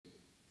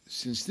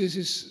since this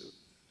is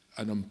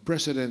an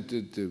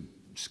unprecedented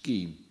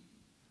scheme,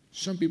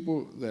 some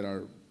people that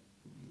are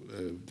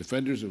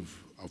defenders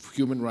of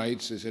human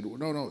rights, they said, well,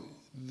 no,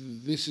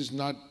 this is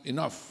not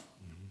enough.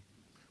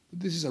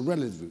 But this is a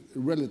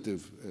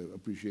relative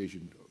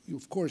appreciation.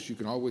 Of course, you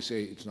can always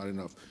say it's not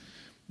enough.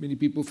 Many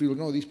people feel,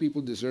 no, these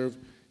people deserve,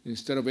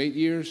 instead of 8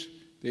 years,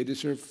 they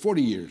deserve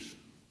 40 years.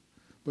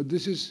 But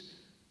this is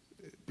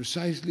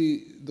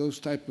precisely those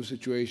type of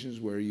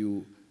situations where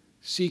you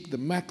seek the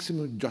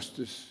maximum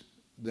justice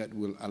that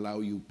will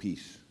allow you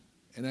peace.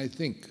 And I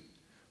think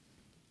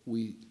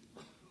we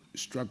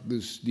struck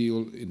this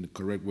deal in the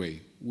correct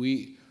way.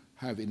 We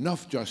have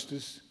enough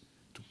justice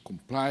to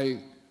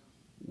comply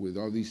with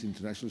all these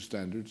international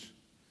standards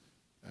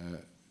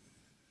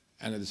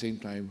and at the same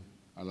time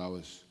allow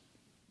us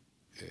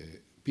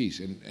peace.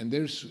 And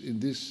there's in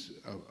this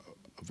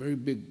a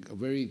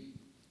very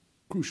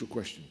crucial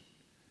question.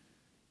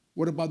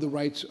 What about the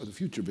rights of the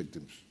future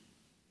victims?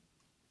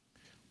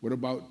 What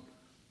about,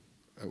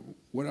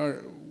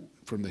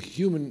 from the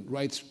human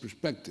rights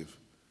perspective,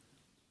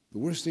 the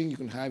worst thing you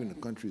can have in a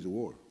country is a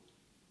war.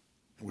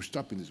 And we're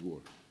stopping this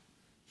war.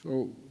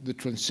 So the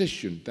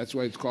transition, that's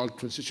why it's called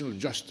transitional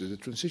justice. The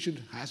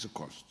transition has a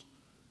cost.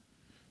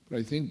 But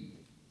I think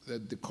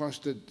that the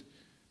cost that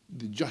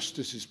the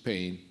justice is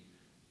paying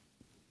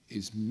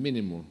is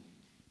minimal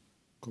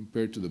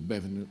compared to the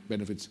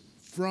benefits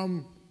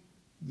from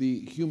the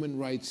human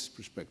rights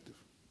perspective.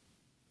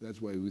 That's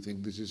why we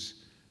think this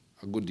is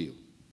a good deal.